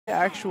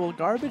Actual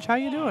garbage? How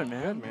you doing,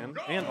 man? Good, man.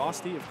 And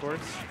Austin, of course.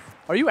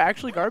 Are you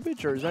actually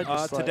garbage, or is that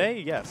just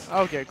today? Yes.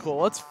 Okay, cool.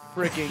 Let's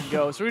freaking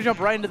go. So we're gonna jump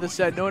right into the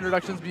set. No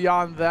introductions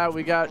beyond that.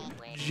 We got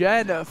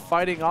Jen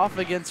fighting off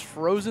against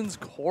Frozen's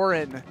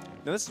Corrin.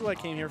 Now this is what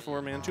I came here for,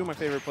 man. Two of my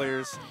favorite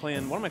players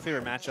playing one of my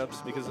favorite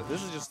matchups because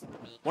this is just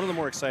one of the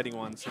more exciting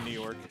ones in New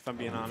York, if I'm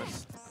being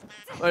honest.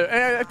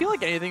 I feel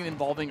like anything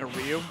involving a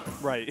Ryu.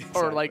 Right.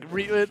 Exactly. Or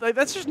like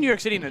that's just New York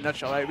City in a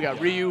nutshell, right? We got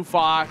Ryu,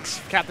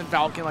 Fox, Captain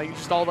Falcon, like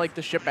just all like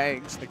the shit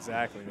bangs.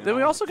 Exactly. Man. Then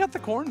we also got the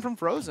Corrin from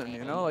Frozen,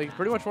 you know, like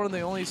pretty much one of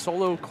the only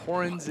solo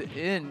Corrins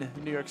in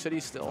New York City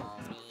still.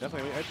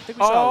 Definitely. I think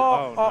we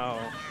saw. No.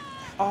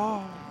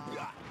 Oh.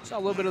 Saw a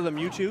little bit of the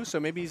Mewtwo, so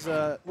maybe he's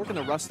working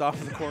the rust off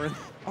of the Corrin.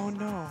 Oh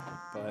no.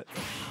 But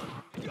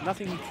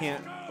nothing he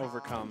can't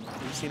overcome.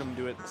 We've seen him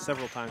do it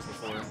several times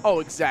before. Oh,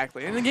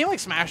 exactly. In a game like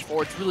Smash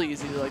 4, it's really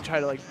easy to like try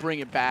to like bring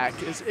it back.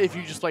 If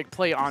you just like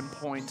play on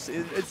points,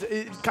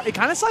 it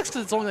kind of sucks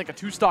because it's only like a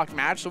 2-stock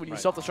match. So when you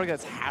self-destruct,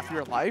 that's half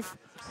your life.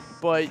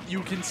 But you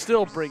can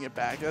still bring it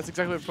back. That's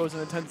exactly what Frozen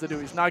intends to do.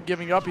 He's not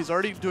giving up. He's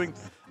already doing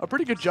a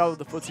pretty good job of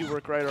the footsie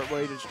work right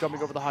away, just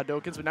jumping over the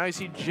Hadokens. But now you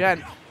see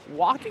Jen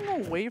walking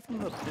away from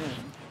the pin.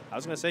 I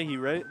was going to say he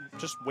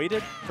just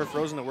waited for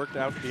Frozen to work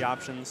out the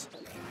options.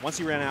 Once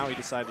he ran out, he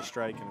decided to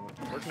strike, and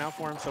it's working out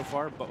for him so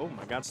far. But, oh,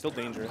 my God, still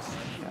dangerous.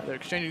 Yeah, they're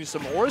exchanging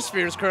some Aura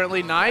Spheres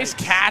currently. Nice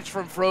catch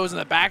from Frozen.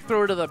 The back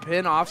throw to the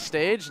pin off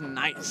stage.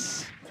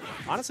 Nice.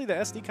 Honestly, the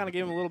SD kind of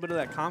gave him a little bit of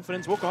that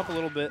confidence. Woke him up a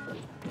little bit.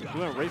 He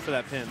went right for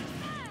that pin.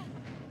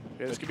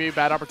 Okay, this could be a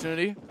bad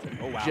opportunity.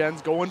 Oh, wow.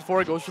 Jen's going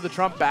for it. Goes for the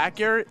Trump back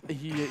air.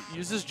 He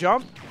uses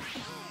jump.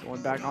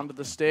 Going back onto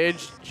the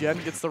stage.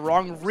 Jen gets the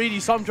wrong read. He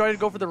saw him trying to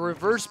go for the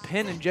reverse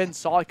pin, and Jen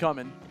saw it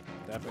coming.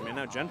 Definitely. Man,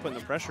 now Jen putting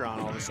the pressure on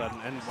all of a sudden.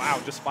 And, wow,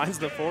 just finds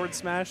the forward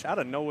smash out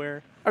of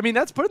nowhere. I mean,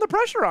 that's putting the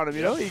pressure on him,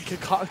 you know? He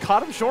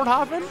caught him short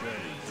hopping.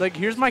 It's like,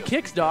 here's my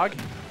kicks, dog.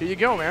 Here you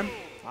go, man.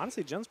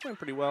 Honestly, Jen's playing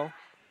pretty well.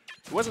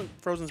 It wasn't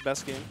Frozen's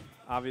best game,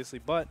 obviously,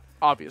 but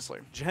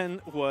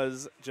Jen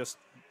was just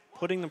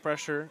putting the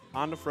pressure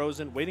onto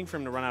Frozen, waiting for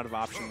him to run out of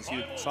options.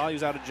 He saw he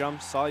was out of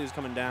jumps, saw he was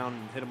coming down,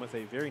 and hit him with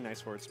a very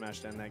nice forward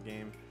smash to end that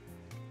game.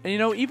 And, you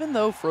know, even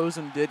though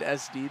Frozen did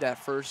SD that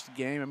first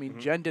game, I mean,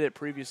 Jen did it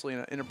previously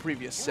in a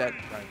previous set.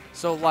 Right.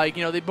 So, like,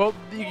 you know,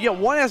 you get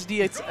one SD,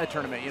 it's a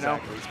tournament, you know?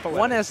 Exactly.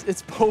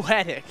 It's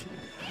poetic.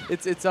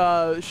 It's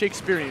poetic. It's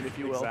Shakespearean, if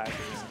you will. Exactly.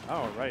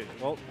 Oh, right.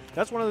 Well,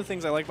 that's one of the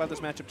things I like about this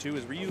matchup, too,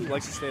 is Ryu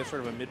likes to stay at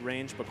sort of a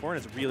mid-range, but Corrin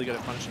is really good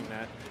at punishing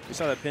that. We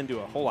saw that pin do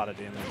a whole lot of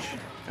damage.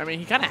 I mean,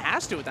 he kind of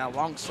has to with that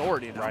long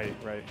sword, you know? Right.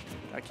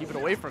 Gotta keep it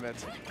away from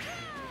it.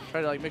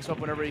 Try to, like, mix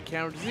up whenever he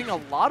can. We're seeing a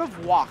lot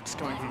of walks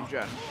coming from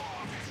Jen.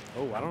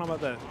 Oh, I don't know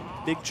about the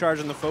big charge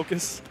on the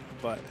focus,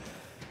 but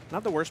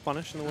not the worst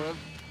punish in the world.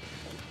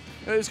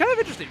 It's kind of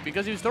interesting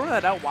because he was throwing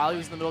that out while he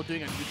was in the middle of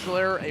doing a neutral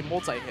air, a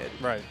multi-hit.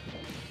 Right.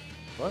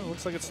 Well, it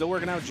looks like it's still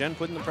working out. Jen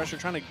putting the pressure,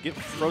 trying to get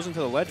Frozen to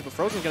the ledge, but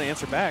Frozen's going to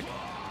answer back.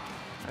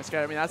 That's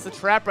good. I mean, that's the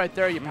trap right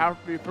there. You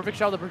perfect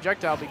shot of the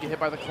projectile, but you get hit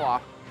by the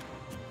claw.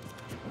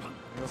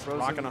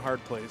 Rocking a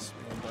hard place.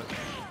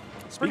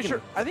 Pretty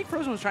sure. I think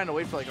Frozen was trying to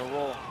wait for like a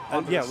roll.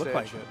 Yeah, it looked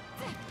like it.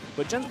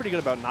 But Jen's pretty good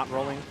about not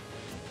rolling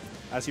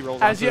as he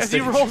rolls As he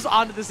rolls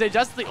onto the stage.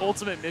 That's the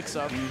ultimate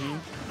mix-up.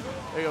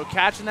 There you go.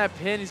 Catching that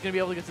pin. He's going to be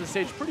able to get to the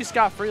stage pretty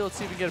scot-free. Let's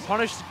see if we can get a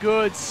punish.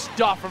 Good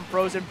stuff from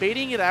Frozen.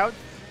 Baiting it out.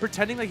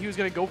 Pretending like he was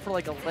going to go for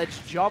like a ledge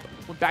jump.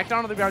 Went back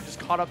down to the ground, just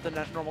caught up the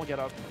normal get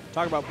up.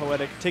 Talk about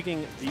poetic.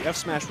 Taking the F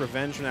smash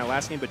revenge from that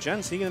last game, but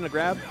Jen sneaking in a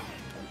grab.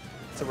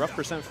 It's a rough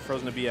percent for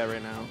Frozen to be at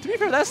right now. To be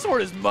fair, that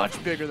sword is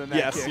much bigger than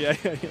that kick. Yeah,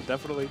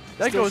 definitely.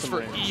 That Still goes for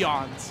range.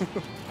 eons.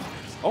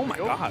 Oh my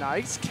God.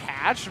 Nice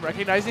catch.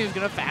 Recognizing he was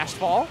going to fast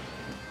fall.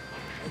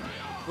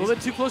 A little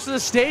bit too close to the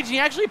stage, and he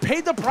actually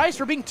paid the price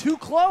for being too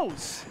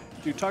close.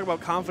 Dude, talk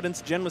about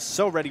confidence. Jen was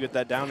so ready with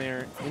that down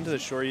air into the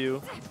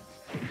Shoryu.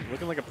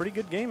 Looking like a pretty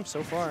good game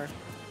so far.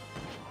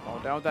 Oh,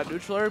 down with that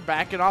neutral air,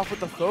 backing off with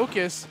the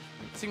focus.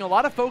 Seeing a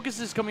lot of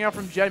focuses coming out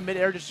from Jen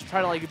mid-air just to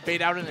try to like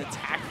bait out an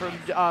attack from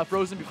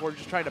Frozen before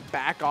just trying to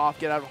back off,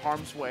 get out of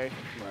harm's way.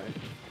 Right.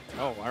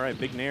 Oh, all right,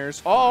 big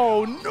nairs.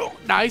 Oh, no.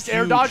 Nice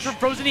air dodge from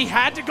Frozen. He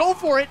had to go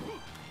for it.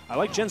 I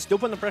like Jen still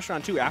putting the pressure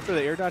on, too. After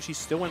the air dodge, he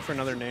still went for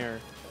another nair.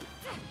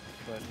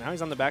 But now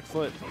he's on the back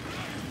foot.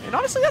 And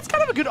honestly, that's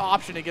kind of a good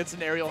option against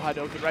an aerial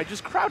Hadouken, right?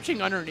 Just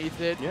crouching underneath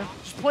it. Yeah.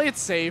 Just play it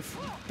safe.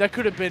 That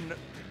could have been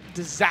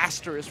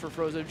disastrous for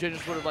Frozen if Jen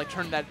just would have like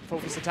turned that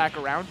focus attack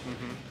around.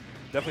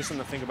 Definitely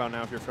something to think about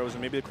now if you're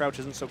Frozen. Maybe the crouch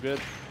isn't so good.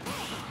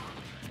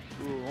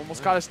 Ooh,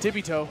 almost caught his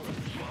tippy toe.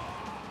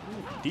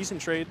 Decent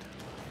trade.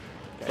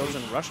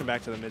 Frozen rushing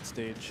back to the mid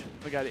stage.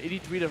 We got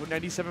 83 to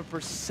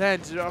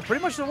 97%.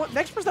 Pretty much the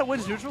next person that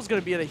wins neutral is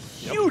going to be at a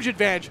huge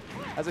advantage.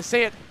 As I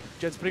say it,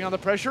 Jen's putting on the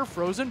pressure.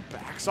 Frozen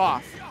backs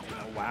off.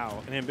 Oh,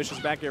 wow. An ambitious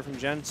back air from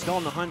Jen. Still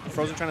on the hunt.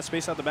 Frozen trying to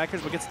space out the back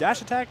airs, but gets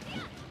dash attack.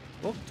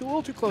 A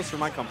little too close for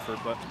my comfort,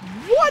 but...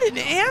 What an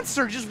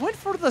answer! Just went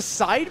for the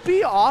side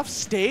B off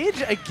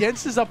stage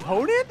against his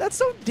opponent? That's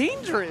so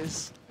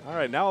dangerous. All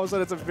right, now all of a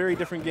sudden it's a very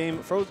different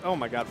game. Oh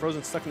my God,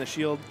 Frozen stuck in the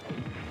shield.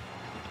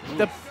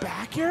 The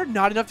back air,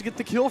 not enough to get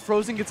the kill.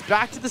 Frozen gets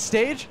back to the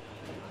stage.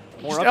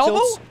 More Just up elbow.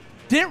 tilts.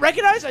 Didn't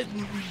recognize. I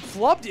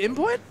flubbed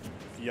input.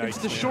 Yikes, It's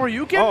the man.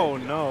 Shoryuken. Oh,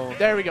 no.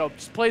 There we go.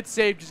 Just play it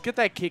safe. Just get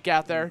that kick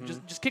out there.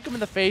 Just kick him in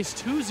the face.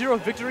 2-0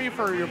 victory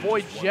for your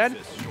boy Jen.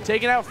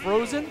 Taking out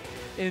Frozen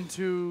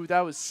into, that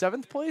was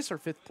 7th place or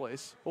 5th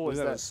place? What was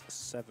that? That was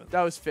 7th.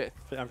 That was 5th.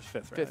 I'm 5th,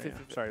 right? Fifth, Yeah.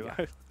 fifth, Sorry, yeah.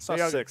 I saw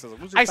Yeah. 6. I was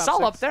like, losers I top saw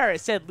 6. up there,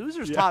 it said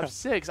losers Yeah. top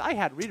 6. I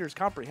had reader's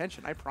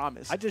comprehension, I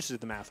promise. I just did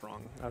the math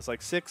wrong. I was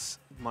like 6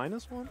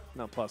 minus 1?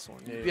 No, plus 1.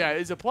 Yeah,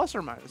 is it plus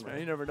or minus, man?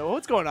 You never know.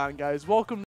 What's going on, guys? Welcome